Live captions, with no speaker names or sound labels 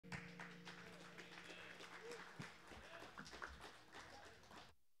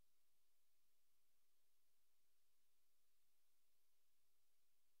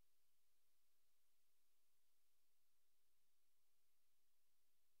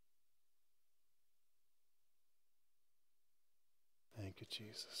you,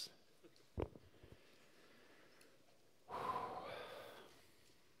 Jesus.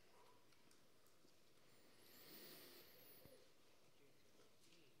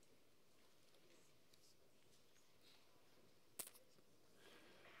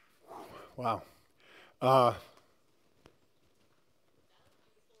 Wow.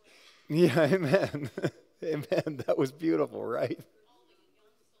 Yeah, amen. Amen. That was beautiful, right?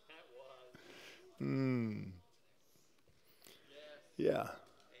 Yeah.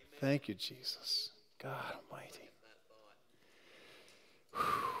 Thank you, Jesus. God Almighty.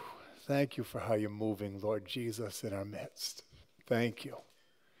 Thank you for how you're moving, Lord Jesus, in our midst. Thank you.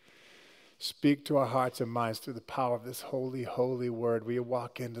 Speak to our hearts and minds through the power of this holy, holy word. We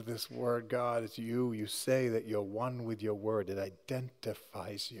walk into this word, God, it's you. You say that you're one with your word. It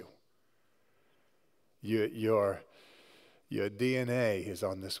identifies you. Your DNA is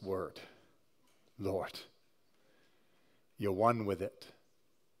on this word, Lord. You're one with it.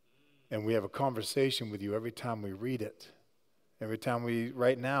 And we have a conversation with you every time we read it. Every time we,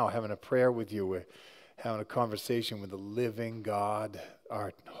 right now, having a prayer with you, we're having a conversation with the living God,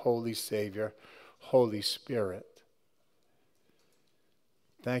 our Holy Savior, Holy Spirit.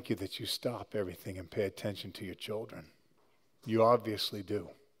 Thank you that you stop everything and pay attention to your children. You obviously do.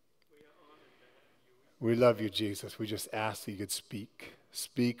 We love you, Jesus. We just ask that you could speak.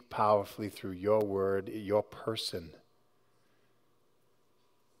 Speak powerfully through your word, your person.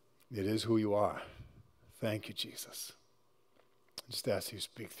 It is who you are. Thank you, Jesus. I just ask you to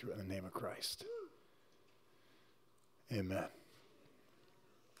speak through it in the name of Christ. Amen.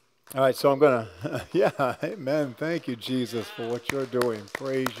 All right, so I'm going to, yeah, amen. Thank you, Jesus, for what you're doing.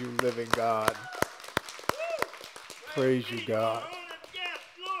 Praise you, living God. Praise you, God.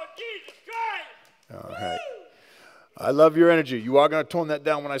 All right. I love your energy. You are going to tone that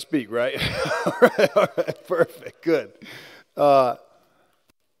down when I speak, right? All right, perfect, good.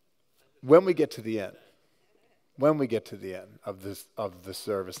 When we get to the end, of the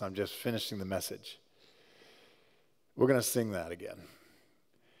service, I'm just finishing the message. We're going to sing that again.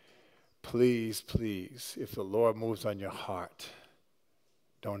 Please, please, if the Lord moves on your heart,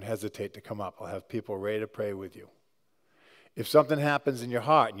 don't hesitate to come up. I'll have people ready to pray with you. If something happens in your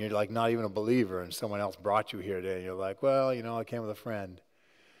heart and you're like not even a believer and someone else brought you here today and you're like, well, you know, I came with a friend.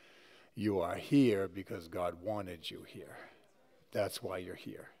 You are here because God wanted you here. That's why you're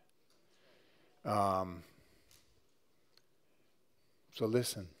here. So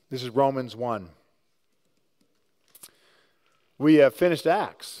listen, this is Romans 1. We have finished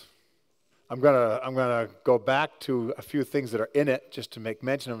Acts. I'm gonna go back to a few things that are in it just to make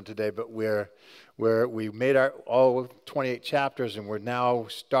mention of them today, but where we made our all 28 chapters and we're now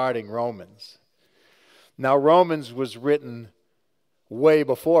starting Romans. Now Romans was written way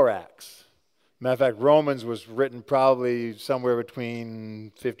before Acts. Matter of fact, Romans was written probably somewhere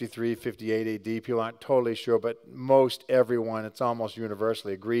between 53, 58 AD. People aren't totally sure, but most everyone, it's almost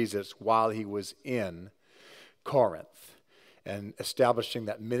universally agrees it's while he was in Corinth and establishing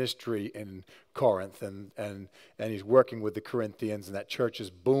that ministry in Corinth. And he's working with the Corinthians, and that church is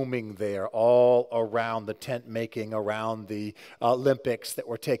booming there all around the tent making, around the Olympics that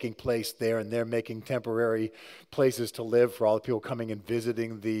were taking place there, and they're making temporary places to live for all the people coming and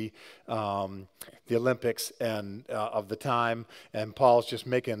visiting the Olympics and of the time. And Paul's just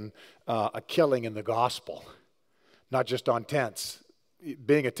making a killing in the gospel, not just on tents.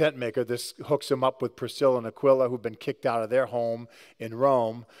 Being a tent maker, this hooks him up with Priscilla and Aquila, who've been kicked out of their home in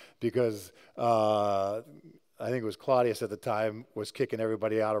Rome because I think it was Claudius at the time was kicking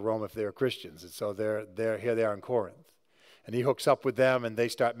everybody out of Rome if they were Christians. And so they're here they are in Corinth. And he hooks up with them, and they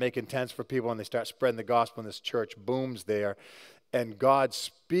start making tents for people, and they start spreading the gospel, and this church booms there. And God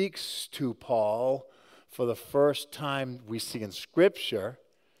speaks to Paul for the first time we see in Scripture.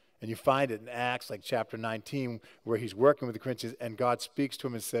 And you find it in Acts, like chapter 19, where he's working with the Corinthians, and God speaks to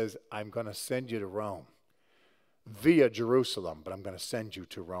him and says, I'm going to send you to Rome via Jerusalem, but I'm going to send you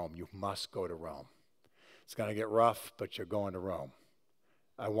to Rome. You must go to Rome. It's going to get rough, but you're going to Rome.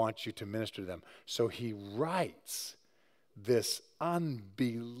 I want you to minister to them. So he writes this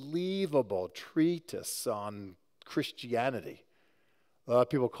unbelievable treatise on Christianity. A lot of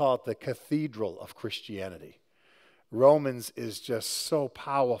people call it the cathedral of Christianity. Romans is just so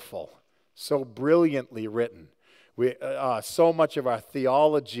powerful, so brilliantly written. So much of our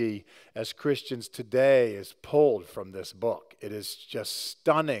theology as Christians today is pulled from this book. It is just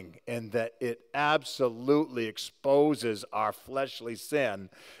stunning in that it absolutely exposes our fleshly sin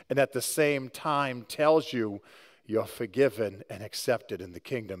and at the same time tells you you're forgiven and accepted in the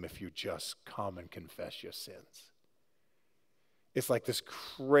kingdom if you just come and confess your sins. It's like this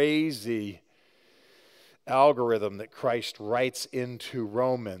crazy algorithm that Christ writes into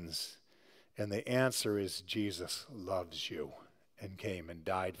Romans, and the answer is Jesus loves you and came and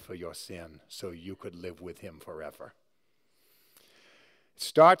died for your sin so you could live with him forever. It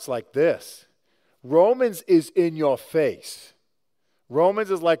starts like this. Romans is in your face.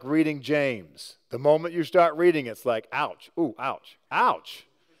 Romans is like reading James. The moment you start reading, it's like, ouch, ooh, ouch, ouch.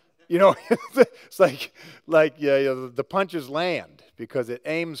 You know, it's like the punches land because it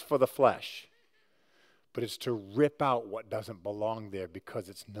aims for the flesh. But it's to rip out what doesn't belong there because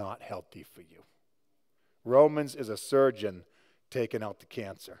it's not healthy for you. Romans is a surgeon taking out the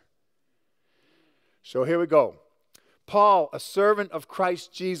cancer. So here we go. Paul, a servant of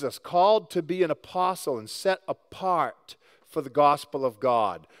Christ Jesus, called to be an apostle and set apart for the gospel of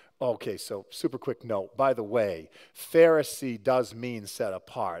God. Okay, so super quick note. By the way, Pharisee does mean set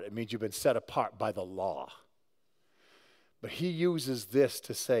apart. It means you've been set apart by the law. But he uses this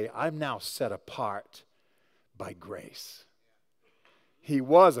to say, I'm now set apart by grace. He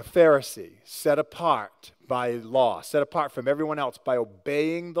was a Pharisee, set apart by law, set apart from everyone else by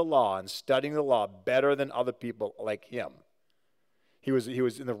obeying the law and studying the law better than other people like him. He was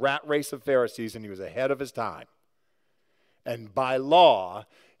in the rat race of Pharisees, and he was ahead of his time. And by law,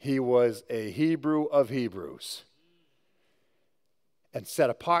 he was a Hebrew of Hebrews and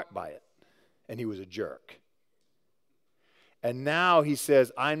set apart by it. And he was a jerk. And now he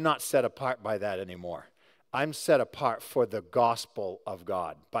says, I'm not set apart by that anymore. I'm set apart for the gospel of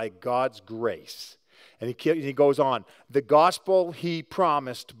God, by God's grace. And he goes on, the gospel he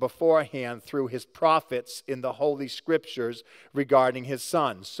promised beforehand through his prophets in the Holy Scriptures regarding his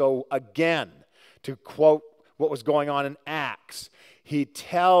Son. So again, to quote what was going on in Acts, he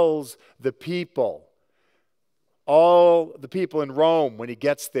tells the people, all the people in Rome when he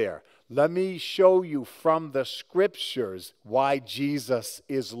gets there, let me show you from the Scriptures why Jesus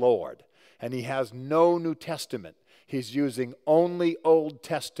is Lord. And he has no New Testament. He's using only Old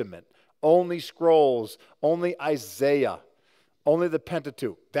Testament, only scrolls, only Isaiah, only the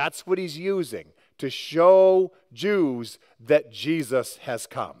Pentateuch. That's what he's using to show Jews that Jesus has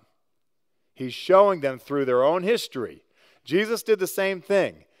come. He's showing them through their own history. Jesus did the same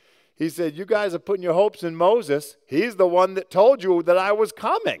thing. He said, you guys are putting your hopes in Moses. He's the one that told you that I was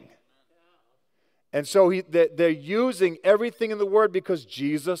coming. And so they're using everything in the Word because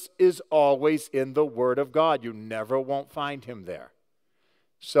Jesus is always in the Word of God. You never won't find him there.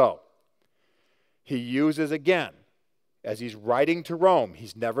 So, he uses again, as he's writing to Rome.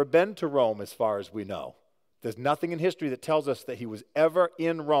 He's never been to Rome as far as we know. There's nothing in history that tells us that he was ever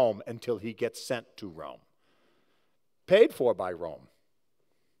in Rome until he gets sent to Rome. Paid for by Rome.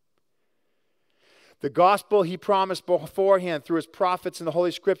 The gospel he promised beforehand through his prophets in the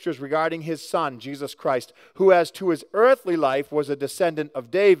Holy Scriptures regarding his Son, Jesus Christ, who as to his earthly life was a descendant of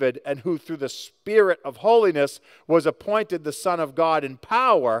David, and who through the Spirit of holiness was appointed the Son of God in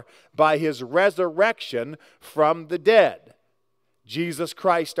power by his resurrection from the dead. Jesus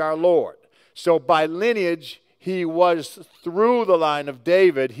Christ our Lord. So by lineage, he was through the line of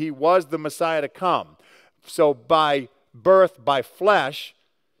David. He was the Messiah to come. So by birth, by flesh,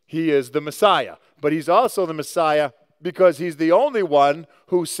 he is the Messiah. But he's also the Messiah because he's the only one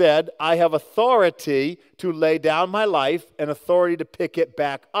who said, I have authority to lay down my life and authority to pick it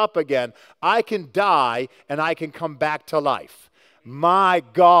back up again. I can die and I can come back to life. My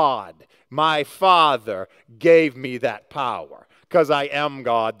God, my Father gave me that power because I am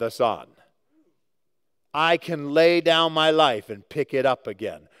God the Son. I can lay down my life and pick it up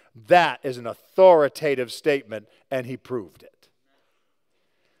again. That is an authoritative statement, and he proved it.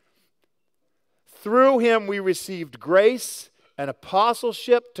 Through him we received grace and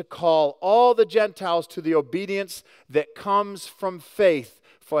apostleship to call all the Gentiles to the obedience that comes from faith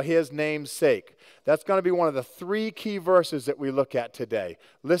for his name's sake. That's going to be one of the 3 key verses that we look at today.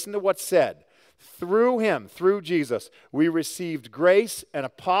 Listen to what's said. Through him, through Jesus, we received grace and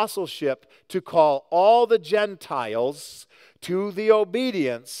apostleship to call all the Gentiles to the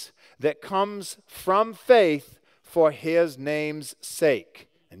obedience that comes from faith for his name's sake.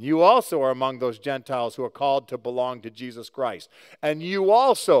 And you also are among those Gentiles who are called to belong to Jesus Christ. And you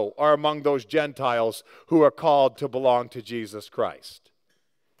also are among those Gentiles who are called to belong to Jesus Christ.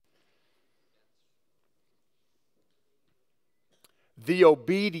 The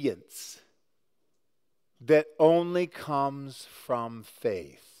obedience that only comes from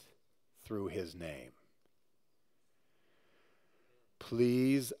faith through his name.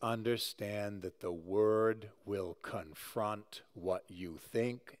 Please understand that the Word will confront what you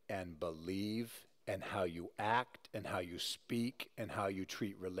think and believe and how you act and how you speak and how you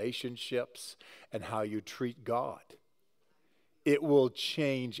treat relationships and how you treat God. It will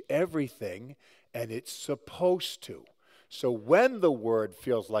change everything, and it's supposed to. So when the word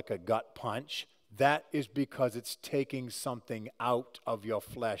feels like a gut punch, that is because it's taking something out of your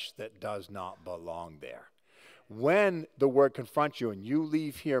flesh that does not belong there. When the word confronts you and you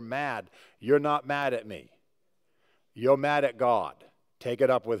leave here mad, you're not mad at me. You're mad at God. Take it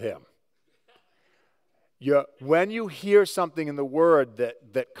up with him. When you hear something in the word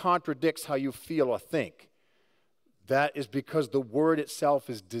that contradicts how you feel or think, that is because the word itself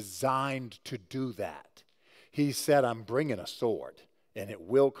is designed to do that. He said, I'm bringing a sword, and it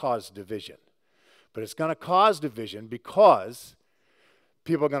will cause division. But it's going to cause division because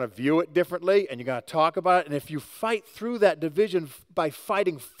people are going to view it differently, and you're going to talk about it. And if you fight through that division by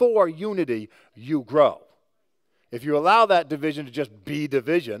fighting for unity, you grow. If you allow that division to just be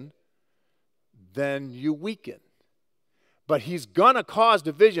division, then you weaken. But he's going to cause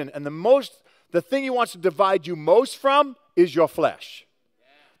division, and the thing he wants to divide you most from is your flesh.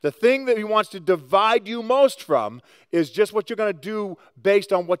 The thing that he wants to divide you most from is just what you're going to do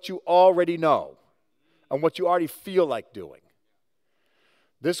based on what you already know and what you already feel like doing.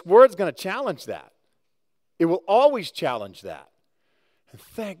 This word's going to challenge that. It will always challenge that. And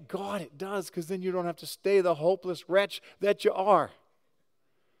thank God it does, because then you don't have to stay the hopeless wretch that you are.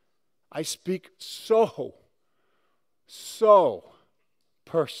 I speak so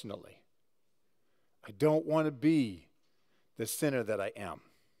personally. I don't want to be the sinner that I am.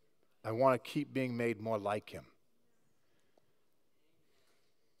 I want to keep being made more like him.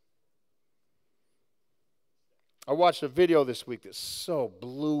 I watched a video this week that so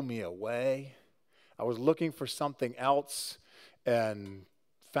blew me away. I was looking for something else and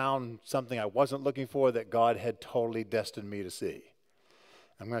found something I wasn't looking for that God had totally destined me to see.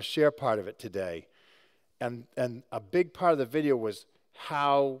 I'm going to share part of it today. And a big part of the video was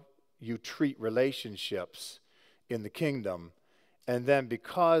how you treat relationships in the kingdom. And then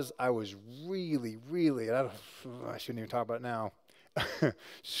because I was really, I shouldn't even talk about it now,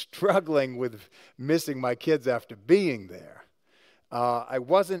 struggling with missing my kids after being there, I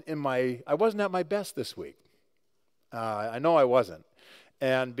wasn't at my best this week. I know I wasn't.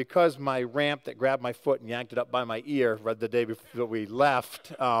 And because my ramp that grabbed my foot and yanked it up by my ear the day before we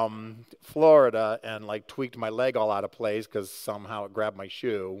left Florida and like tweaked my leg all out of place because somehow it grabbed my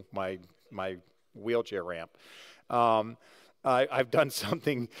shoe, my wheelchair ramp. I've done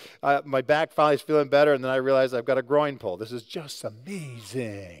something. My back finally is feeling better, and then I realized I've got a groin pull. This is just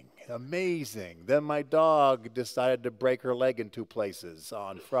amazing. Then my dog decided to break her leg in 2 places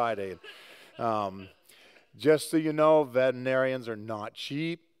on Friday. Just so you know, veterinarians are not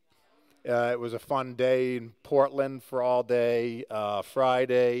cheap. It was a fun day in Portland for all day,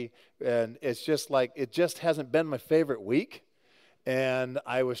 Friday, and it's just like, it just hasn't been my favorite week. And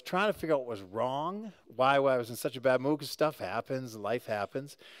I was trying to figure out what was wrong, why I was in such a bad mood, because stuff happens, life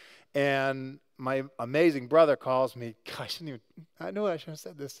happens. And my amazing brother calls me. I know I shouldn't have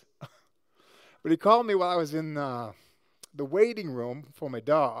said this. But he called me while I was in the waiting room for my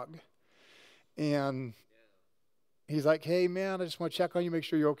dog. And he's like, hey, man, I just want to check on you, make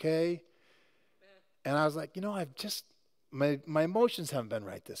sure you're okay. And I was like, my emotions haven't been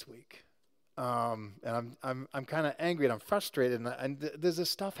right this week. And I'm kind of angry and I'm frustrated and there's this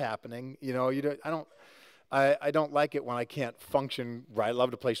stuff happening. I don't like it when I can't function right. I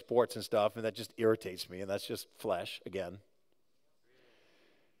love to play sports and stuff, and that just irritates me, and that's just flesh again.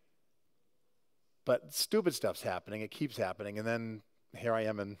 But stupid stuff's happening. It keeps happening, and then here I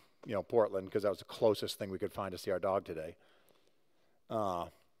am in Portland, because that was the closest thing we could find to see our dog today. But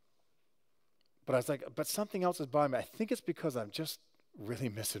I was like, but something else is bothering me. I think it's because I'm just really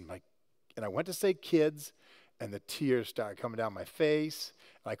missing and I went to say kids, and the tears started coming down my face.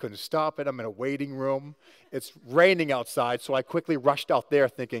 I couldn't stop it. I'm in a waiting room. It's raining outside, so I quickly rushed out there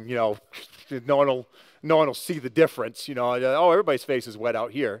thinking, no one will see the difference. Oh, everybody's face is wet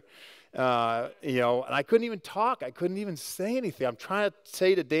out here. And I couldn't even talk. I couldn't even say anything. I'm trying to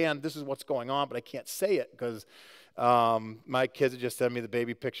say to Dan, this is what's going on, but I can't say it because my kids just send me the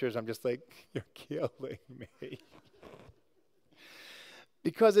baby pictures. I'm just like, you're killing me.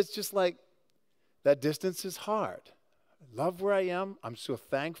 Because it's just like, that distance is hard. I love where I am. I'm so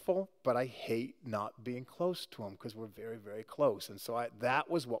thankful, but I hate not being close to him because we're very, very close. And so that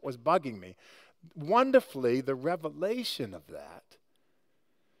was what was bugging me. Wonderfully, the revelation of that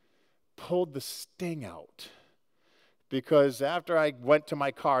pulled the sting out. Because after I went to my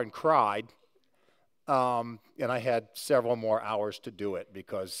car and cried, and I had several more hours to do it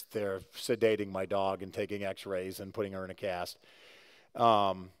because they're sedating my dog and taking x-rays and putting her in a cast.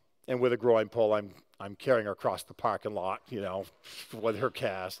 And with a groin pull, I'm carrying her across the parking lot, with her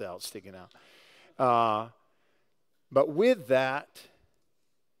cast out, sticking out. But with that,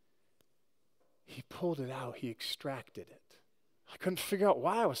 he pulled it out. He extracted it. I couldn't figure out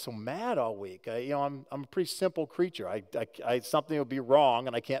why I was so mad all week. I'm a pretty simple creature. Something will be wrong,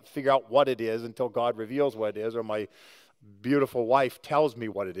 and I can't figure out what it is until God reveals what it is, or my beautiful wife tells me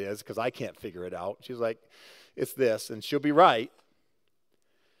what it is, because I can't figure it out. She's like, it's this, and she'll be right.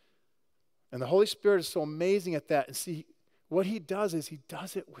 And the Holy Spirit is so amazing at that. And see, what he does is he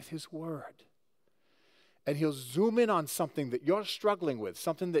does it with his word. And he'll zoom in on something that you're struggling with,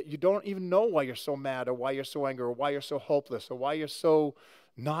 something that you don't even know why you're so mad, or why you're so angry, or why you're so hopeless, or why you're so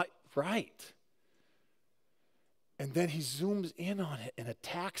not right. And then he zooms in on it and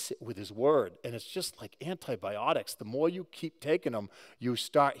attacks it with his word. And it's just like antibiotics. The more you keep taking them, you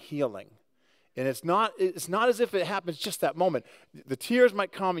start healing. And it's not as if it happens just that moment. The tears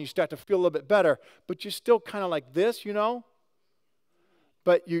might come and you start to feel a little bit better, but you're still kind of like this, you know?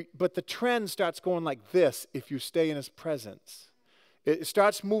 But the trend starts going like this if you stay in his presence. It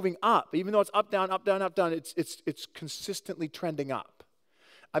starts moving up. Even though it's up, down, up, down, up, down, it's consistently trending up.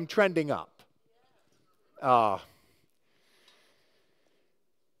 I'm trending up. But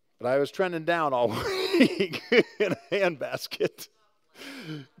I was trending down all week in a handbasket.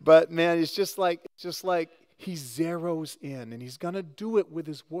 But man, it's just like he zeroes in, and he's going to do it with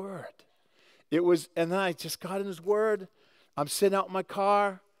his word. And then I just got in his word. I'm sitting out in my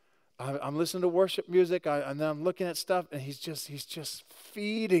car. I'm listening to worship music, and then I'm looking at stuff, and he's just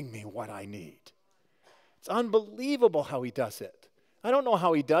feeding me what I need. It's unbelievable how he does it. I don't know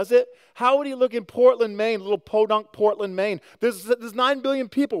how he does it. How would he look in Portland, Maine, little podunk Portland, Maine? There's 9 billion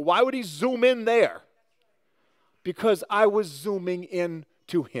people. Why would he zoom in there? Because I was zooming in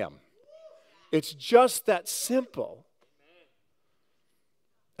to him. It's just that simple.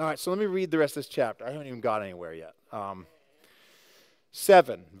 All right, so let me read the rest of this chapter. I haven't even got anywhere yet.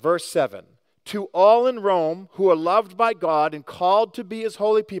 7, verse 7. To all in Rome who are loved by God and called to be his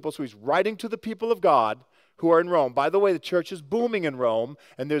holy people. So he's writing to the people of God who are in Rome. By the way, the church is booming in Rome,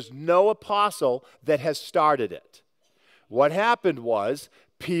 and there's no apostle that has started it. What happened was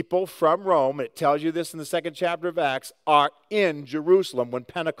people from Rome, and it tells you this in the 2nd chapter of Acts, are in Jerusalem when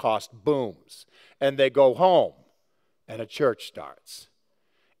Pentecost booms. And they go home, and a church starts.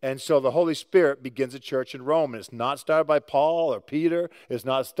 And so the Holy Spirit begins a church in Rome. And it's not started by Paul or Peter. It's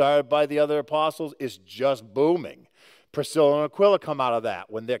not started by the other apostles. It's just booming. Priscilla and Aquila come out of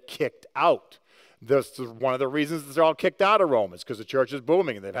that when they're kicked out. That's one of the reasons that they're all kicked out of Rome is because the church is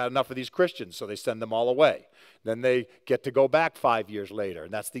booming and they've had enough of these Christians, so they send them all away. Then they get to go back 5 years later,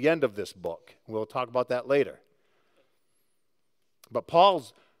 and that's the end of this book. We'll talk about that later. But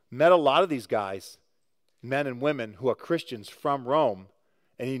Paul's met a lot of these guys, men and women who are Christians from Rome,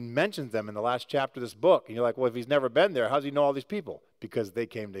 and he mentions them in the last chapter of this book. And you're like, well, if he's never been there, how does he know all these people? Because they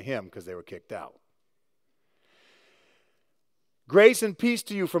came to him because they were kicked out. Grace and peace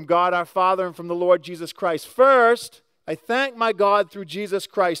to you from God our Father and from the Lord Jesus Christ. First, I thank my God through Jesus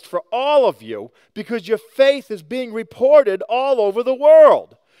Christ for all of you because your faith is being reported all over the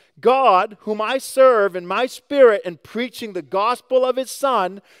world. God, whom I serve in my spirit in preaching the gospel of his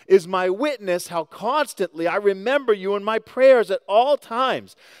Son, is my witness how constantly I remember you in my prayers at all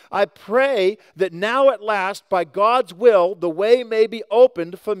times. I pray that now at last, by God's will, the way may be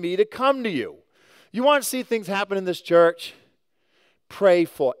opened for me to come to you. You want to see things happen in this church? Pray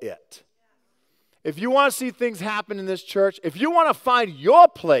for it. If you want to see things happen in this church, if you want to find your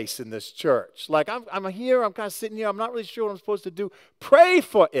place in this church, like I'm here, I'm kind of sitting here, I'm not really sure what I'm supposed to do, pray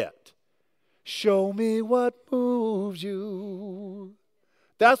for it. Show me what moves you.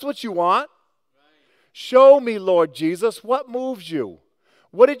 That's what you want. Show me, Lord Jesus, what moves you.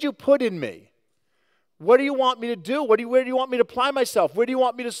 What did you put in me? What do you want me to do? Where do you want me to apply myself? Where do you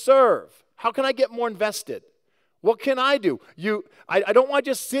want me to serve? How can I get more invested? What can I do? I don't want to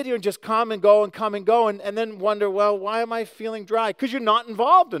just sit here and just come and go and then wonder, well, why am I feeling dry? Because you're not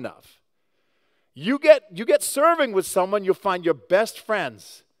involved enough. You get serving with someone, you'll find your best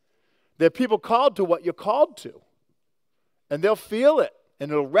friends. They're people called to what you're called to. And they'll feel it,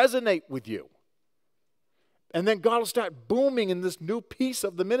 and it'll resonate with you. And then God will start booming in this new piece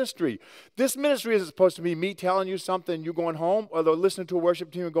of the ministry. This ministry isn't supposed to be me telling you something, you going home, or listening to a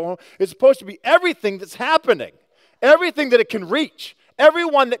worship team and going home. It's supposed to be everything that's happening. Everything that it can reach.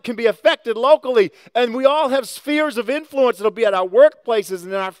 Everyone that can be affected locally. And we all have spheres of influence that'll be at our workplaces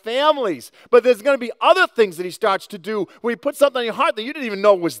and in our families. But there's going to be other things that he starts to do where he puts something on your heart that you didn't even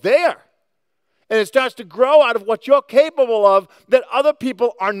know was there. And it starts to grow out of what you're capable of that other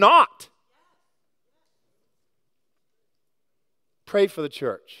people are not. Pray for the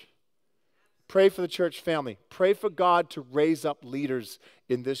church. Pray for the church family. Pray for God to raise up leaders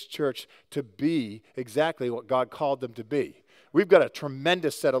in this church to be exactly what God called them to be. We've got a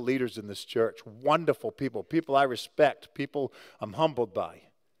tremendous set of leaders in this church, wonderful people, people I respect, people I'm humbled by.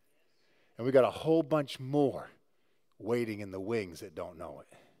 And we've got a whole bunch more waiting in the wings that don't know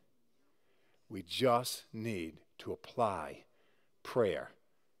it. We just need to apply prayer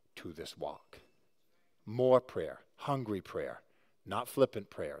to this walk. More prayer, hungry prayer, not flippant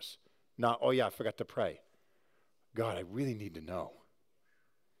prayers. Not, oh yeah, I forgot to pray. God, I really need to know.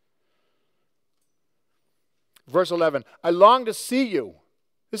 Verse 11, I long to see you.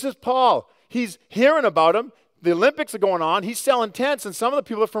 This is Paul. He's hearing about him. The Olympics are going on. He's selling tents, and some of the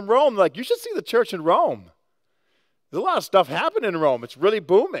people are from Rome. They're like, you should see the church in Rome. There's a lot of stuff happening in Rome. It's really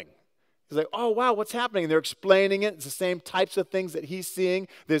booming. He's like, oh, wow, what's happening? And they're explaining it. It's the same types of things that he's seeing.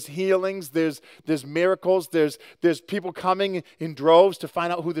 There's healings. There's miracles. There's people coming in droves to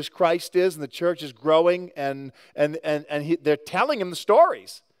find out who this Christ is, and the church is growing, and they're telling him the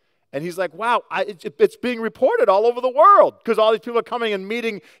stories. And he's like, wow, it's being reported all over the world because all these people are coming and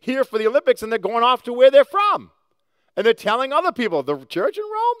meeting here for the Olympics, and they're going off to where they're from. And they're telling other people, the church in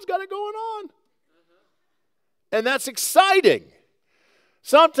Rome's got it going on. And that's exciting.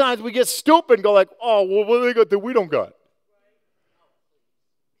 Sometimes we get stupid and go like, oh, well, what do they got that we don't got?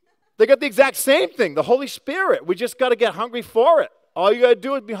 They got the exact same thing, the Holy Spirit. We just got to get hungry for it. All you got to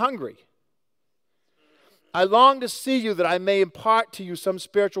do is be hungry. I long to see you that I may impart to you some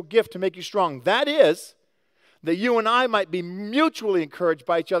spiritual gift to make you strong. That is, that you and I might be mutually encouraged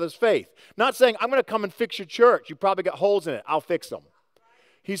by each other's faith. Not saying, I'm going to come and fix your church. You probably got holes in it. I'll fix them.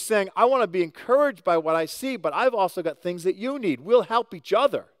 He's saying, I want to be encouraged by what I see, but I've also got things that you need. We'll help each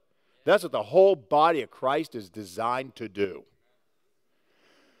other. That's what the whole body of Christ is designed to do.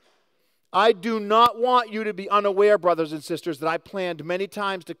 I do not want you to be unaware, brothers and sisters, that I planned many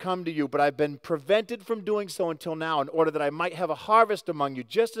times to come to you, but I've been prevented from doing so until now in order that I might have a harvest among you,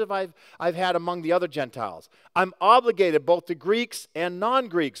 just as I've had among the other Gentiles. I'm obligated both to Greeks and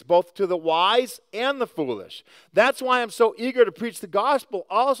non-Greeks, both to the wise and the foolish. That's why I'm so eager to preach the gospel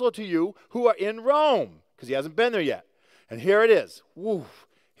also to you who are in Rome, because he hasn't been there yet. And here it is. Woo.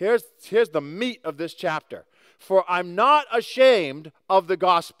 Here's the meat of this chapter. For I'm not ashamed of the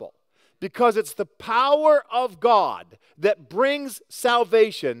gospel, because it's the power of God that brings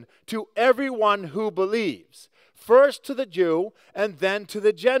salvation to everyone who believes, first to the Jew and then to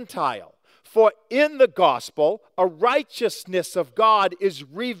the Gentile. For in the gospel, a righteousness of God is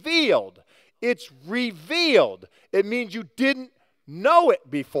revealed. It's revealed. It means you didn't know it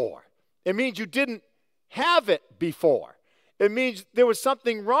before. It means you didn't have it before. It means there was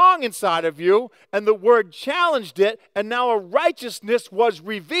something wrong inside of you, and the word challenged it, and now a righteousness was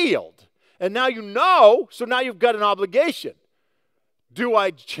revealed. And now you know, so now you've got an obligation. Do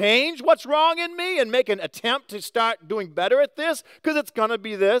I change what's wrong in me and make an attempt to start doing better at this? Because it's going to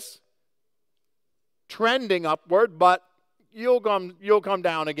be this trending upward, but you'll come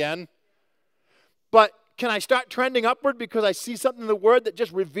down again. But can I start trending upward because I see something in the Word that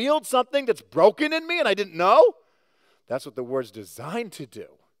just revealed something that's broken in me and I didn't know? That's what the Word's designed to do.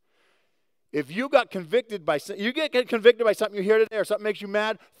 If you get convicted by something you hear today or something makes you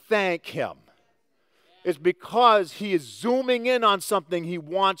mad, thank him. It's because he is zooming in on something he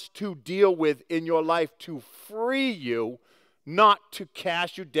wants to deal with in your life to free you, not to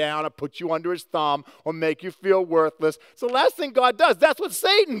cast you down or put you under his thumb or make you feel worthless. It's the last thing God does. That's what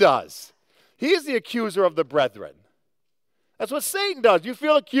Satan does. He is the accuser of the brethren. That's what Satan does. You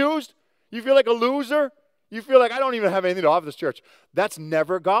feel accused? You feel like a loser? You feel like I don't even have anything to offer this church. That's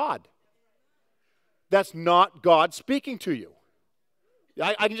never God. That's not God speaking to you.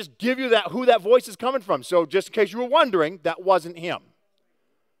 I can just give you who that voice is coming from. So just in case you were wondering, that wasn't him.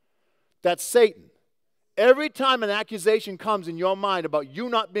 That's Satan. Every time an accusation comes in your mind about you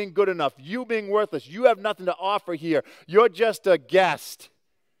not being good enough, you being worthless, you have nothing to offer here, you're just a guest,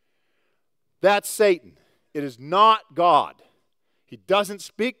 that's Satan. It is not God. He doesn't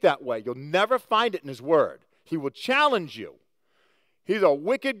speak that way. You'll never find it in his word. He will challenge you. He's a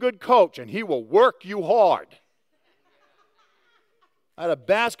wicked good coach, and he will work you hard. I had a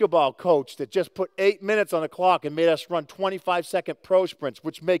basketball coach that just put 8 minutes on the clock and made us run 25-second pro sprints,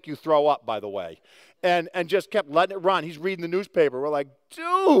 which make you throw up, by the way, and just kept letting it run. He's reading the newspaper. We're like,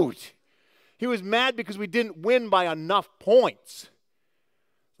 dude. He was mad because we didn't win by enough points.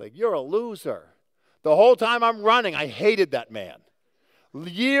 Like, you're a loser. The whole time I'm running, I hated that man.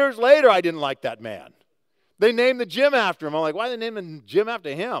 Years later, I didn't like that man. They named the gym after him. I'm like, why did they name the gym after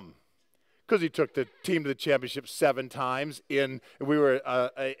him? Because he took the team to the championship 7 times. We were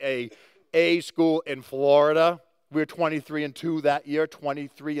a school in Florida. We were 23-2 that year,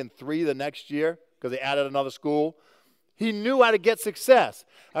 23-3 the next year because they added another school. He knew how to get success.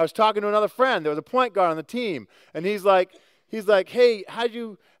 I was talking to another friend. There was a point guard on the team, and he's like, He's like, hey, how'd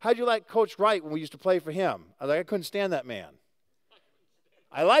you like Coach Wright when we used to play for him? I was like, I couldn't stand that man.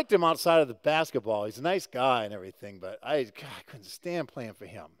 I liked him outside of the basketball. He's a nice guy and everything, but I couldn't stand playing for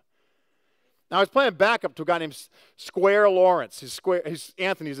him. Now, I was playing backup to a guy named Square Lawrence.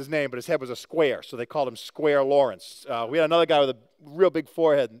 Anthony's his name, but his head was a square, so they called him Square Lawrence. We had another guy with a real big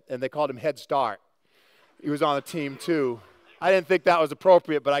forehead, and they called him Head Start. He was on the team, too. I didn't think that was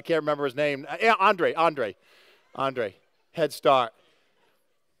appropriate, but I can't remember his name. Andre, Head Start.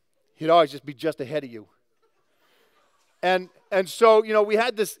 He'd always just be just ahead of you. And so, we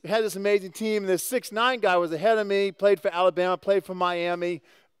had this amazing team. This 6'9" guy was ahead of me, played for Alabama, played for Miami,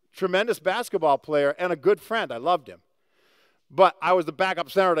 tremendous basketball player, and a good friend. I loved him. But I was the backup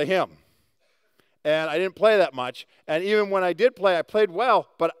center to him. And I didn't play that much. And even when I did play, I played well,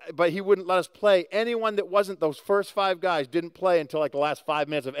 but he wouldn't let us play. Anyone that wasn't those first 5 guys didn't play until like the last 5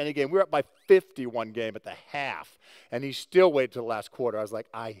 minutes of any game. We were up by 50 one game at the half, and he still waited till the last quarter. I was like,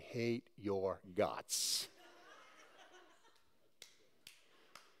 I hate your guts.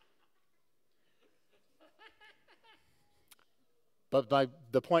 But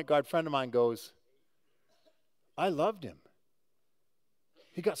the point guard friend of mine goes, I loved him.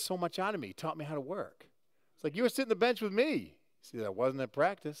 He got so much out of me. He taught me how to work. It's like, you were sitting on the bench with me. See, that wasn't at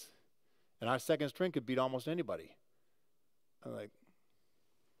practice. And our second string could beat almost anybody. I'm like,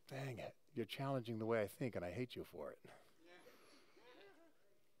 dang it. You're challenging the way I think, and I hate you for it.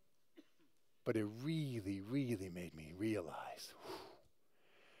 But it really, really made me realize,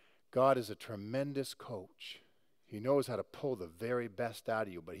 God is a tremendous coach. He knows how to pull the very best out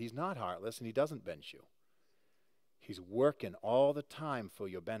of you, but he's not heartless, and he doesn't bench you. He's working all the time for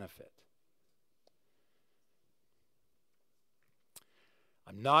your benefit.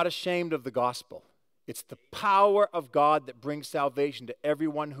 I'm not ashamed of the gospel. It's the power of God that brings salvation to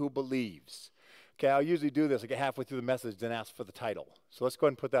everyone who believes. Okay, I'll usually do this. I get halfway through the message, then ask for the title. So let's go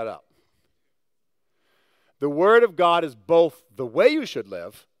ahead and put that up. The Word of God is both the way you should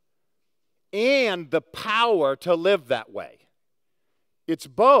live and the power to live that way. It's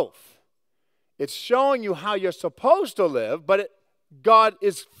both. It's showing you how you're supposed to live, but God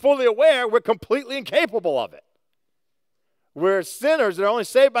is fully aware we're completely incapable of it. We're sinners that are only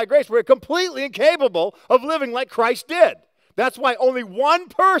saved by grace. We're completely incapable of living like Christ did. That's why only one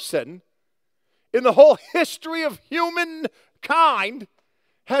person in the whole history of humankind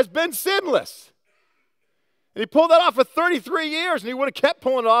has been sinless. And he pulled that off for 33 years, and he would have kept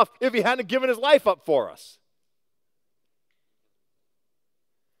pulling it off if he hadn't given his life up for us.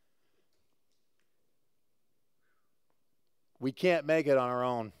 We can't make it on our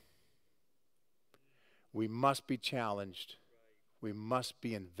own. We must be challenged. We must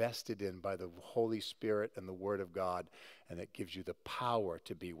be invested in by the Holy Spirit and the Word of God, and it gives you the power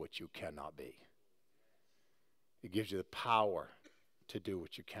to be what you cannot be. It gives you the power to do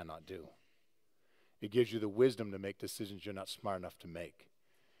what you cannot do. It gives you the wisdom to make decisions you're not smart enough to make.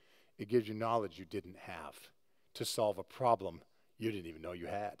 It gives you knowledge you didn't have to solve a problem you didn't even know you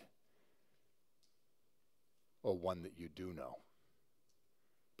had, or one that you do know,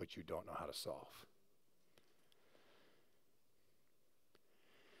 but you don't know how to solve.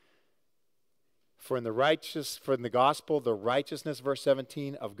 For in the gospel, the righteousness, verse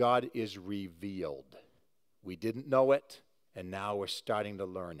 17, of God is revealed. We didn't know it, and now we're starting to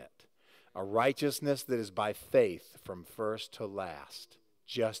learn it. A righteousness that is by faith from first to last.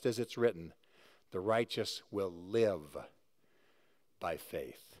 Just as it's written, the righteous will live by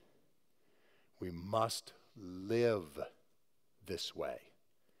faith. We must live this way.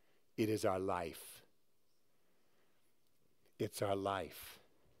 It is our life. It's our life.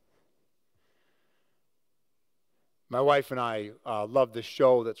 My wife and I love this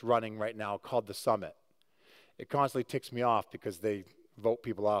show that's running right now called The Summit. It constantly ticks me off because they vote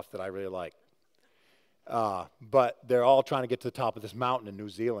people off that I really like. But they're all trying to get to the top of this mountain in New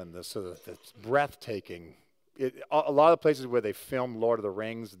Zealand. It's breathtaking. A lot of the places where they filmed Lord of the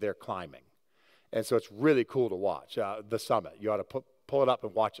Rings, they're climbing. And so it's really cool to watch. The Summit. You ought to pull it up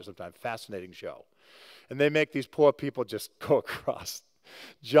and watch it sometime. Fascinating show. And they make these poor people just go across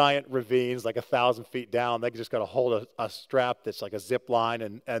giant ravines like 1,000 feet down. They just got to hold a strap that's like a zip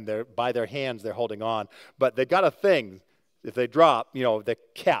line, and they're by their hands they're holding on. But they got a thing. If they drop,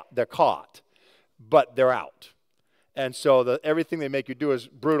 they're caught, but they're out. And so everything they make you do is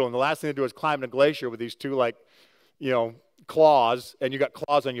brutal. And the last thing they do is climb a glacier with these two claws, and you got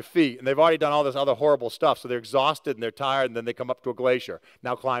claws on your feet. And they've already done all this other horrible stuff, so they're exhausted and they're tired, and then they come up to a glacier.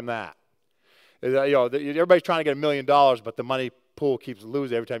 Now climb that. Everybody's trying to get $1 million, but the money pool keeps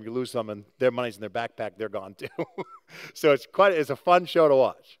losing. Every time you lose some, and their money's in their backpack, they're gone too. So it's a fun show to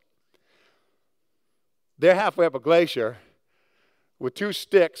watch. They're halfway up a glacier, with two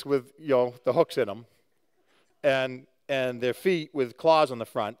sticks with, the hooks in them, and their feet with claws on the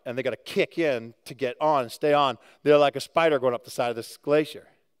front, and they got to kick in to get on and stay on. They're like a spider going up the side of this glacier.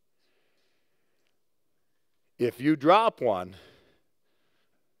 If you drop one,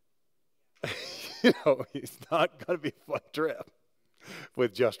 it's not going to be a fun trip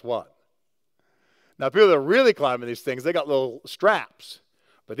with just one. Now, people that are really climbing these things, they got little straps.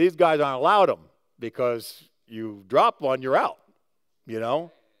 But these guys aren't allowed them because you drop one, you're out,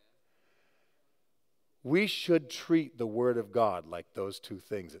 We should treat the Word of God like those two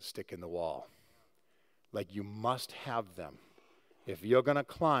things that stick in the wall. Like you must have them. If you're going to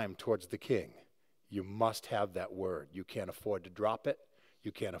climb towards the King, you must have that Word. You can't afford to drop it.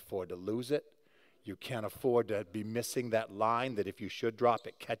 You can't afford to lose it. You can't afford to be missing that line that if you should drop,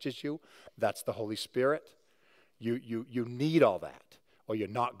 it catches you. That's the Holy Spirit. You need all that, or you're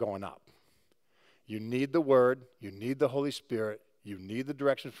not going up. You need the Word. You need the Holy Spirit. You need the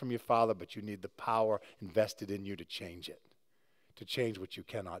directions from your Father, but you need the power invested in you to change it, to change what you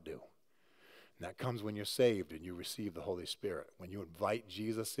cannot do. And that comes when you're saved and you receive the Holy Spirit. When you invite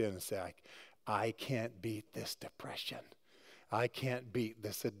Jesus in and say, I can't beat this depression. I can't beat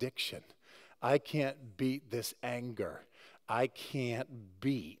this addiction. I can't beat this anger. I can't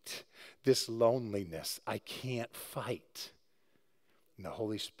beat this loneliness. I can't fight. And the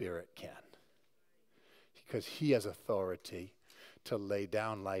Holy Spirit can. Because he has authority to lay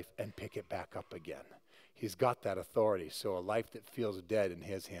down life and pick it back up again. He's got that authority. So a life that feels dead in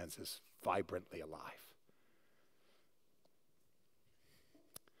his hands is vibrantly alive.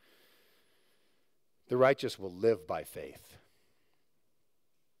 The righteous will live by faith.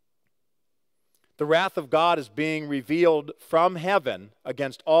 The wrath of God is being revealed from heaven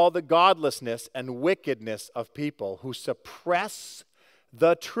against all the godlessness and wickedness of people who suppress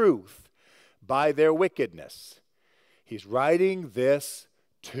the truth by their wickedness. He's writing this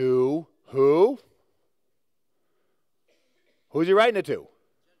to who? Who's he writing it to?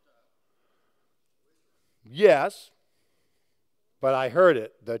 Yes, but I heard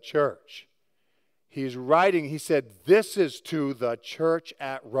it, the church. He's writing, he said, this is to the church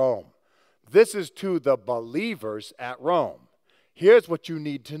at Rome. This is to the believers at Rome. Here's what you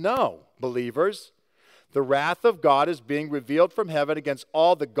need to know, believers. The wrath of God is being revealed from heaven against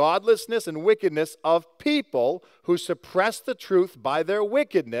all the godlessness and wickedness of people who suppress the truth by their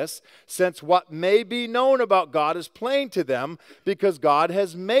wickedness, since what may be known about God is plain to them, because God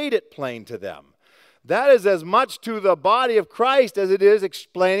has made it plain to them. That is as much to the body of Christ as it is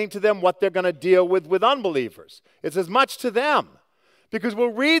explaining to them what they're going to deal with unbelievers. It's as much to them. Because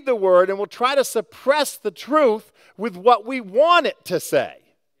we'll read the word and we'll try to suppress the truth with what we want it to say.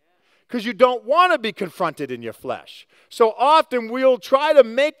 Because you don't want to be confronted in your flesh. So often we'll try to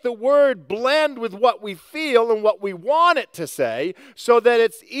make the word blend with what we feel and what we want it to say so that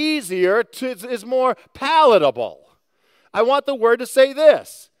it's easier, it's more palatable. I want the word to say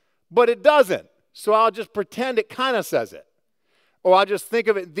this, but it doesn't. So I'll just pretend it kind of says it. Or I'll just think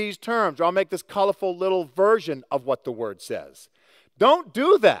of it in these terms. Or I'll make this colorful little version of what the word says. Don't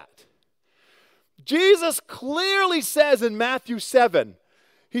do that. Jesus clearly says in Matthew 7,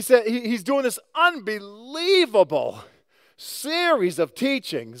 he said he's doing this unbelievable series of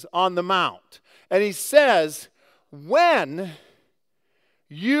teachings on the Mount. And he says, when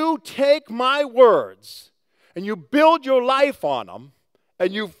you take my words and you build your life on them,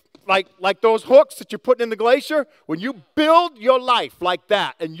 and you like those hooks that you're putting in the glacier, when you build your life like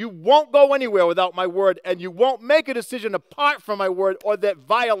that and you won't go anywhere without my word and you won't make a decision apart from my word or that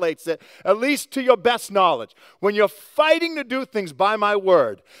violates it, at least to your best knowledge. When you're fighting to do things by my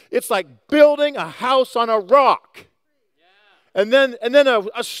word, it's like building a house on a rock. And then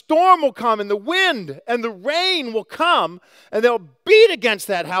a storm will come and the wind and the rain will come and they'll beat against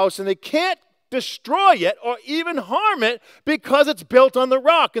that house and they can't destroy it or even harm it because it's built on the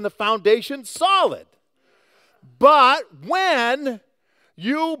rock and the foundation's solid. But when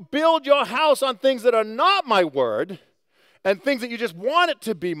you build your house on things that are not my word and things that you just want it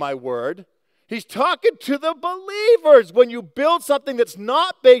to be my word, he's talking to the believers. When you build something that's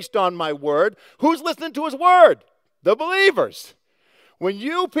not based on my word, who's listening to his word? The believers. When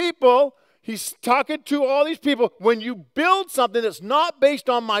you people, he's talking to all these people, when you build something that's not based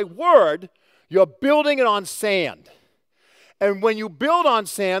on my word, you're building it on sand. And when you build on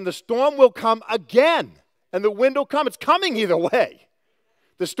sand, the storm will come again. And the wind will come. It's coming either way.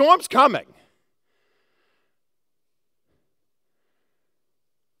 The storm's coming.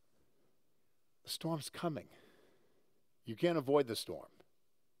 The storm's coming. You can't avoid the storm.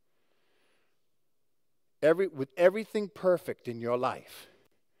 With everything perfect in your life,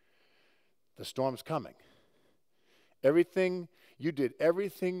 the storm's coming. Everything You did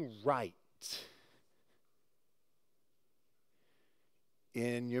everything right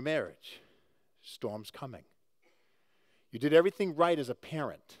in your marriage. Storm's coming. You did everything right as a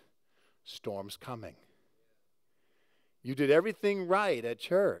parent. Storm's coming. You did everything right at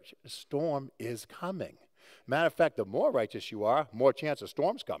church. A storm is coming. Matter of fact, the more righteous you are, more chance a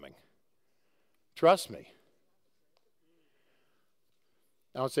storm's coming. Trust me.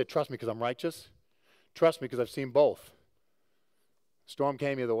 I don't say trust me because I'm righteous. Trust me because I've seen both. Storm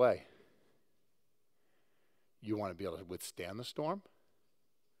came either way. You want to be able to withstand the storm?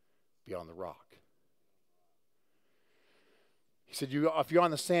 Be on the rock. He said, if you're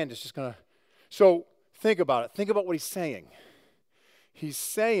on the sand, it's just going to... So think about it. Think about what he's saying. He's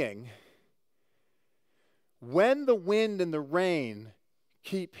saying, when the wind and the rain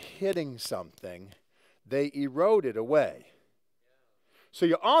keep hitting something, they erode it away. So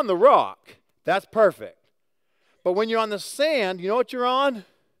you're on the rock. That's perfect. But when you're on the sand, you know what you're on?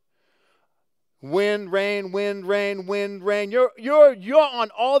 Wind, rain, wind, rain, wind, rain. You're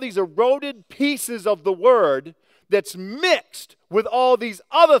on all these eroded pieces of the word that's mixed with all these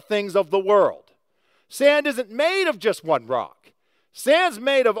other things of the world. Sand isn't made of just one rock. Sand's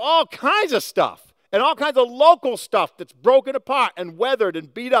made of all kinds of stuff and all kinds of local stuff that's broken apart and weathered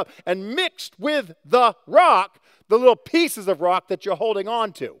and beat up and mixed with the rock, the little pieces of rock that you're holding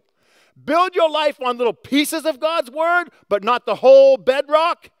on to. Build your life on little pieces of God's word, but not the whole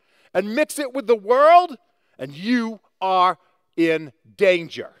bedrock, and mix it with the world, and you are in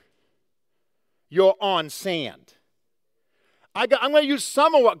danger. You're on sand. I'm going to use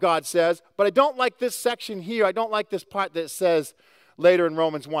some of what God says, but I don't like this section here. I don't like this part that says later in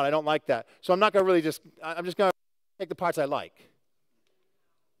Romans 1. I don't like that. So I'm not going to really I'm just going to take the parts I like.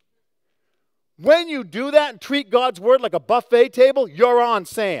 When you do that and treat God's word like a buffet table, you're on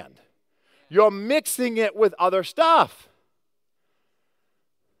sand. You're mixing it with other stuff.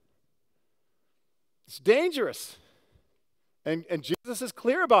 It's dangerous. And Jesus is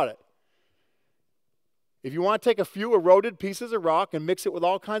clear about it. If you want to take a few eroded pieces of rock and mix it with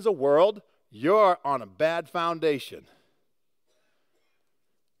all kinds of world, you're on a bad foundation.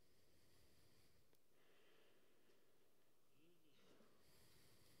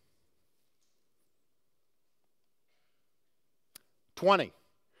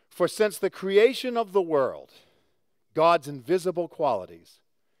 For since the creation of the world, God's invisible qualities,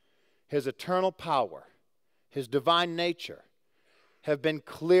 his eternal power, his divine nature, have been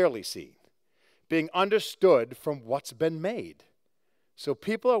clearly seen, being understood from what's been made. So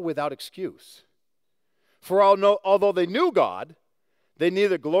people are without excuse. For although they knew God, they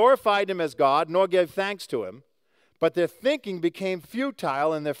neither glorified him as God nor gave thanks to him, but their thinking became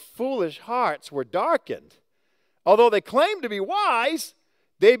futile and their foolish hearts were darkened. Although they claimed to be wise,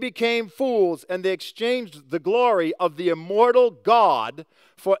 they became fools, and they exchanged the glory of the immortal God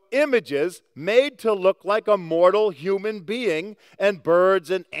for images made to look like a mortal human being and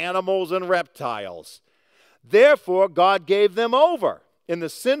birds and animals and reptiles. Therefore, God gave them over in the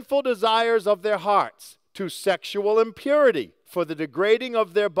sinful desires of their hearts to sexual impurity for the degrading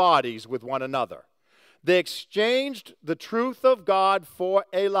of their bodies with one another. They exchanged the truth of God for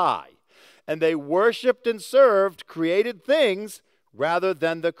a lie, and they worshiped and served created things rather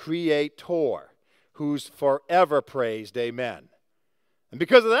than the Creator, who's forever praised. Amen. And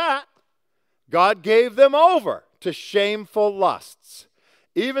because of that, God gave them over to shameful lusts.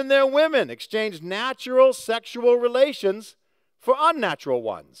 Even their women exchanged natural sexual relations for unnatural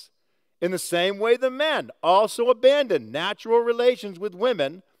ones. In the same way, the men also abandoned natural relations with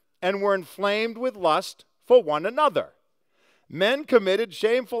women and were inflamed with lust for one another. Men committed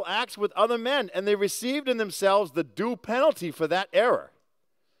shameful acts with other men, and they received in themselves the due penalty for that error.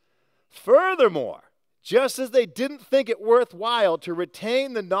 Furthermore, just as they didn't think it worthwhile to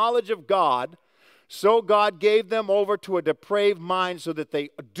retain the knowledge of God, so God gave them over to a depraved mind so that they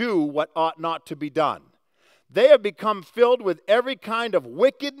do what ought not to be done. They have become filled with every kind of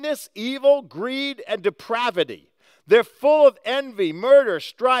wickedness, evil, greed, and depravity. They're full of envy, murder,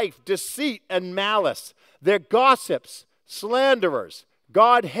 strife, deceit, and malice. They're gossips, slanderers,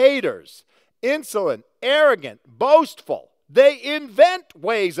 God-haters, insolent, arrogant, boastful. They invent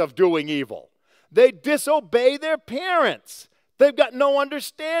ways of doing evil. They disobey their parents. They've got no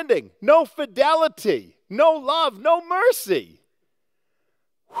understanding, no fidelity, no love, no mercy.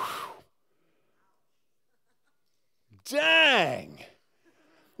 Whew. Dang.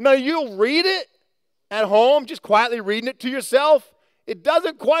 Now you'll read it at home, just quietly reading it to yourself. It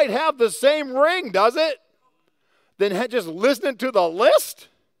doesn't quite have the same ring, does it? Than just listening to the list?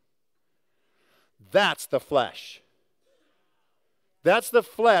 That's the flesh. That's the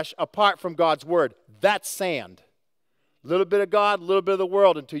flesh apart from God's word. That's sand. A little bit of God, a little bit of the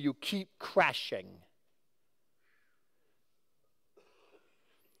world until you keep crashing.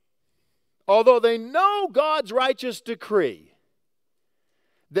 Although they know God's righteous decree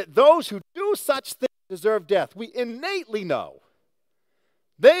that those who do such things deserve death, we innately know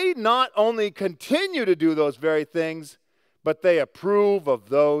they not only continue to do those very things, but they approve of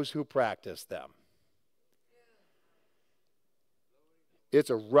those who practice them. It's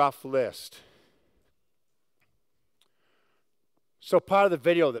a rough list. So part of the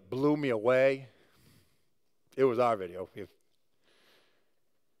video that blew me away, it was our video. We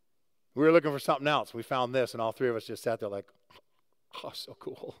were looking for something else. We found this, and all three of us just sat there like, oh, so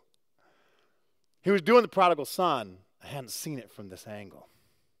cool. He was doing the prodigal son. I hadn't seen it from this angle.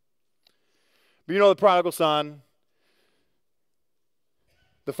 But you know the prodigal son,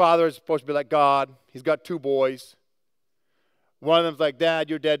 the father is supposed to be like God. He's got two boys. One of them's like, Dad,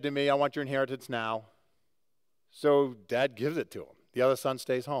 you're dead to me. I want your inheritance now. So Dad gives it to him. The other son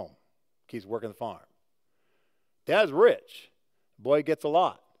stays home, keeps working the farm. Dad's rich. The boy gets a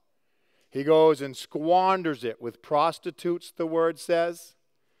lot. He goes and squanders it with prostitutes, the word says,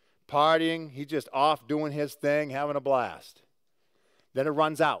 partying. He's just off doing his thing, having a blast. Then it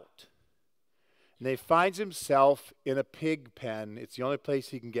runs out. And he finds himself in a pig pen. It's the only place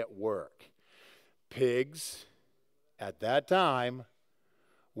he can get work. Pigs, at that time,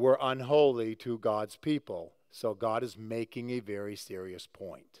 were unholy to God's people. So God is making a very serious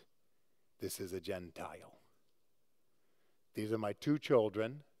point. This is a Gentile. These are my two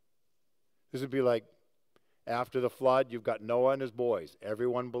children. This would be like after the flood, you've got Noah and his boys.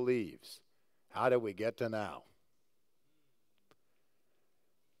 Everyone believes. How did we get to now?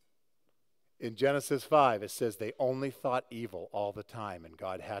 In Genesis 5, it says they only thought evil all the time, and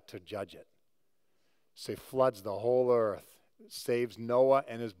God had to judge it. So he floods the whole earth, saves Noah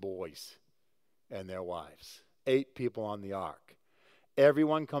and his boys and their wives. 8 people on the ark.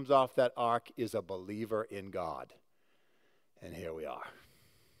 Everyone comes off that ark is a believer in God. And here we are.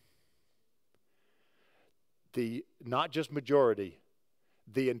 Not just majority,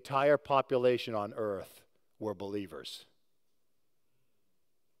 the entire population on earth were believers.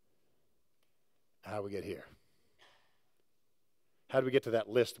 How do we get here? How do we get to that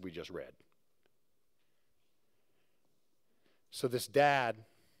list we just read? So this dad,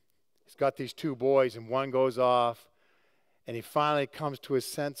 he's got these 2 boys, and one goes off, and he finally comes to his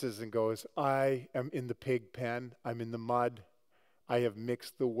senses and goes, I am in the pig pen. I'm in the mud. I have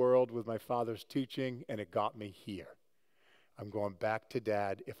mixed the world with my father's teaching, and it got me here. I'm going back to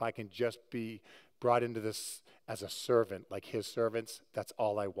Dad. If I can just be brought into this as a servant, like his servants, that's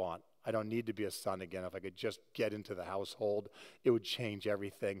all I want. I don't need to be a son again. If I could just get into the household, it would change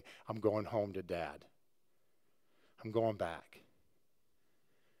everything. I'm going home to Dad. I'm going back.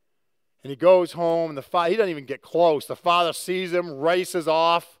 And he goes home, and he doesn't even get close. The father sees him, races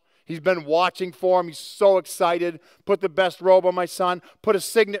off. He's been watching for him. He's so excited. Put the best robe on my son. Put a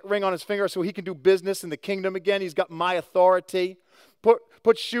signet ring on his finger so he can do business in the kingdom again. He's got my authority.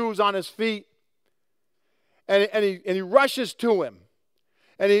 Put shoes on his feet. And he rushes to him.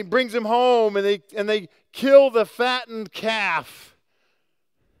 And he brings him home, and they kill the fattened calf.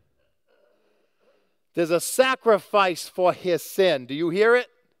 There's a sacrifice for his sin. Do you hear it?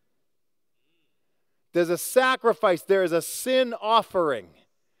 There's a sacrifice. There is a sin offering.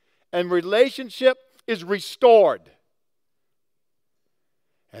 And relationship is restored.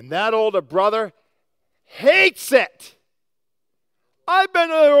 And that older brother hates it. I've been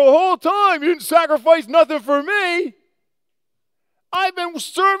there the whole time. You didn't sacrifice nothing for me. I've been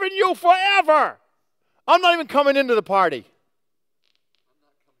serving you forever. I'm not even coming into the party.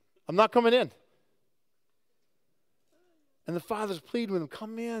 I'm not coming in. And the father's pleading with him,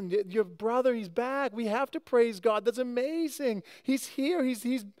 come in. Your brother, he's back. We have to praise God. That's amazing. He's here.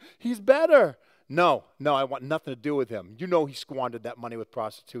 He's better. No, I want nothing to do with him. You know he squandered that money with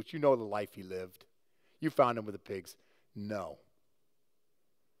prostitutes. You know the life he lived. You found him with the pigs. No.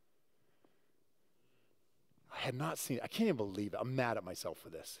 I had not seen it. I can't even believe it. I'm mad at myself for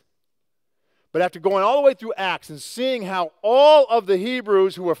this. But after going all the way through Acts and seeing how all of the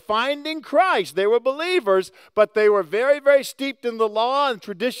Hebrews who were finding Christ, they were believers, but they were very, very steeped in the law and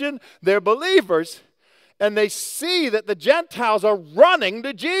tradition. They're believers. And they see that the Gentiles are running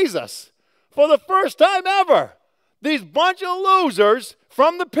to Jesus for the first time ever. These bunch of losers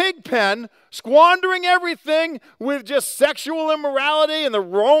from the pig pen, squandering everything with just sexual immorality in the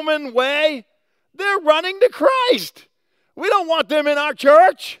Roman way, they're running to Christ. We don't want them in our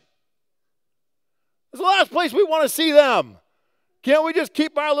church. It's the last place we want to see them. Can't we just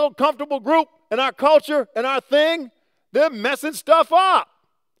keep our little comfortable group and our culture and our thing? They're messing stuff up.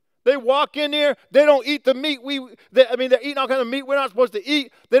 They walk in there. They don't eat the meat. They're eating all kinds of meat we're not supposed to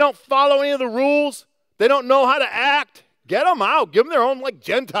eat. They don't follow any of the rules. They don't know how to act. Get them out. Give them their own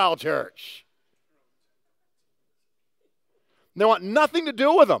Gentile church. They want nothing to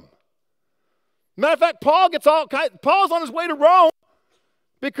do with them. Matter of fact, Paul's on his way to Rome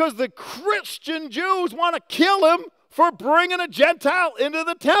because the Christian Jews want to kill him for bringing a Gentile into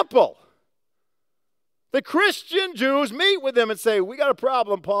the temple. The Christian Jews meet with him and say, we got a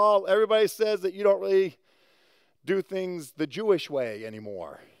problem, Paul. Everybody says that you don't really do things the Jewish way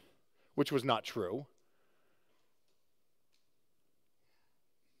anymore, which was not true.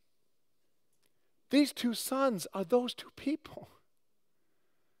 These two sons are those two people.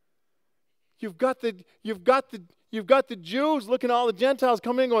 You've got the Jews looking at all the Gentiles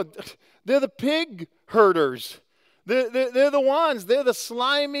coming in going, they're the pig herders. They're the ones. They're the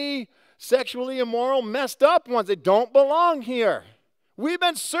slimy, sexually immoral, messed up ones. They don't belong here. We've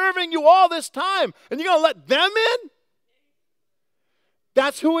been serving you all this time, and you're going to let them in?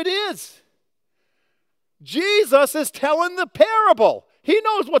 That's who it is. Jesus is telling the parable. He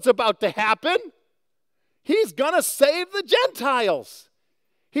knows what's about to happen. He's going to save the Gentiles.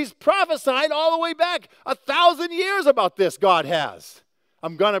 He's prophesied all the way back 1,000 years about this, God has.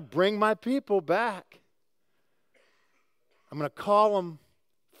 I'm going to bring my people back. I'm going to call them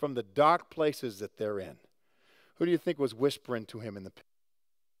from the dark places that they're in. Who do you think was whispering to him in the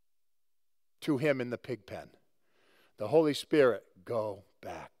pig pen? The Holy Spirit. Go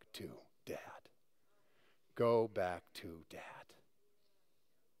back to Dad. Go back to Dad.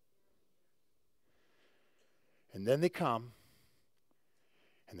 And then they come,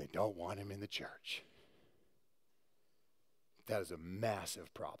 and they don't want him in the church. That is a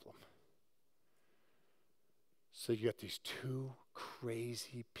massive problem. So you got these two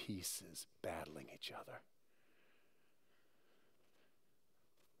crazy pieces battling each other.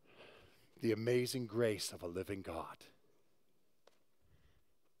 The amazing grace of a living God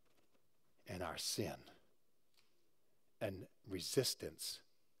and our sin and resistance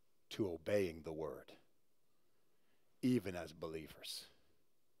to obeying the word, even as believers.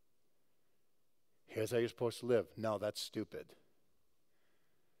 Here's how you're supposed to live. No, that's stupid.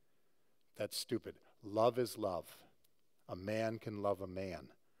 That's stupid. Love is love. A man can love a man.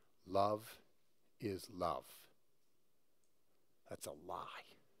 Love is love. That's a lie.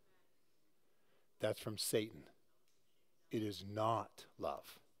 That's from Satan. It is not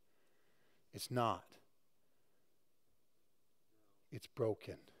love. It's not. It's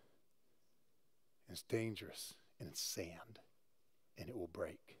broken. It's dangerous. And it's sand. And it will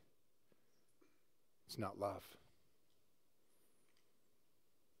break. It's not love.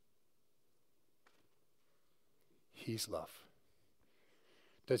 He's love.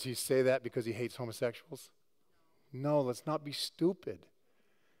 Does he say that because he hates homosexuals? No, let's not be stupid.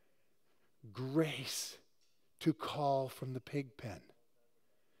 Grace to call from the pig pen.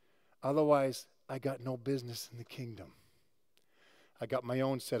 Otherwise, I got no business in the kingdom. I got my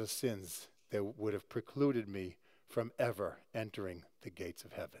own set of sins that would have precluded me from ever entering the gates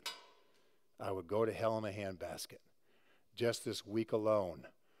of heaven. I would go to hell in a handbasket. Just this week alone,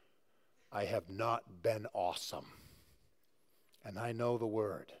 I have not been awesome. And I know the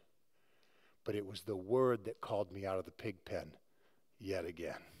word. But it was the word that called me out of the pig pen yet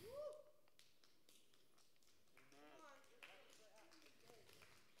again.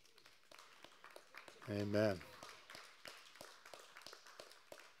 Amen.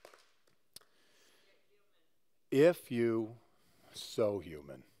 If you, so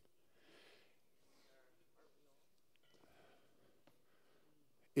human.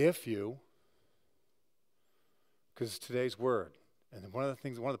 If you, because today's word, and one of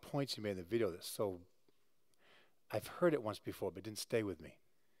the points you made in the video that's so, I've heard it once before, but it didn't stay with me.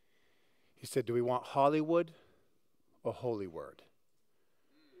 He said, do we want Hollywood or holy word?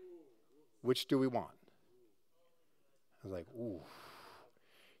 Which do we want? I was like, ooh.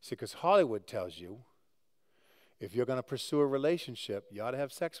 He said, because Hollywood tells you, if you're going to pursue a relationship, you ought to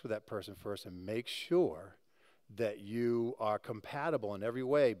have sex with that person first and make sure that you are compatible in every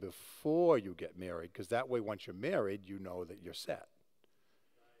way before you get married, because that way once you're married, you know that you're set.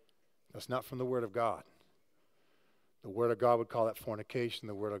 That's not from the Word of God. The Word of God would call that fornication.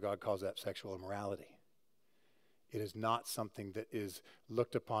 The Word of God calls that sexual immorality. It is not something that is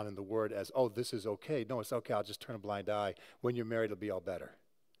looked upon in the Word as, oh, this is okay. No, it's okay. I'll just turn a blind eye. When you're married, it'll be all better.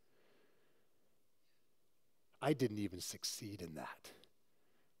 I didn't even succeed in that.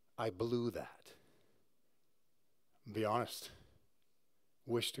 I blew that. I'll be honest.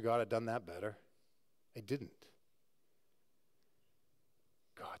 Wish to God I'd done that better. I didn't.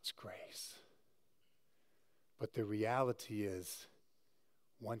 God's grace. But the reality is,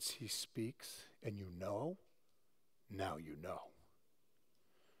 Once he speaks and you know, now you know.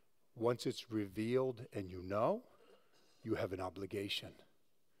 Once it's revealed and you know, you have an obligation.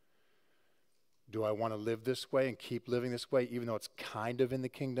 Do I want to live this way and keep living this way, even though it's kind of in the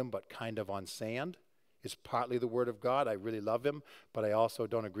kingdom, but kind of on sand? It's partly the word of God. I really love him, but I also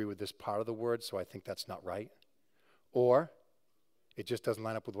don't agree with this part of the word, so I think that's not right. Or it just doesn't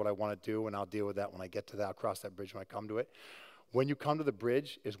line up with what I want to do, and I'll deal with that when I get to that. I'll cross that bridge when I come to it. When you come to the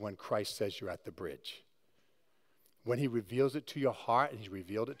bridge is when Christ says you're at the bridge. When he reveals it to your heart and he's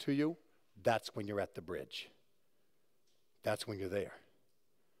revealed it to you, that's when you're at the bridge. That's when you're there.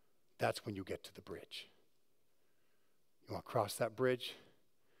 That's when you get to the bridge. You want to cross that bridge?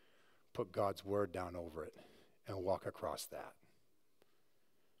 Put God's word down over it and walk across that.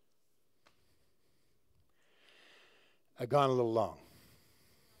 I've gone a little long,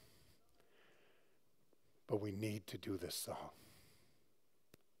 but we need to do this song.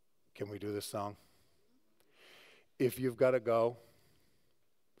 Can we do this song? If you've got to go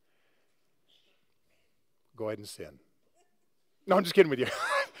ahead and sin. No, I'm just kidding with you.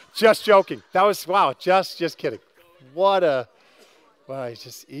 Just joking. That was, wow, just kidding. Wow, it's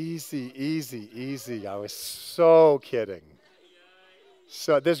just easy. I was so kidding.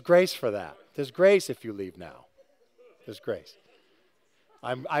 So there's grace for that. There's grace if you leave now. There's grace.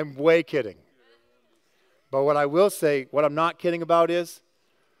 I'm way kidding. But what I will say, what I'm not kidding about is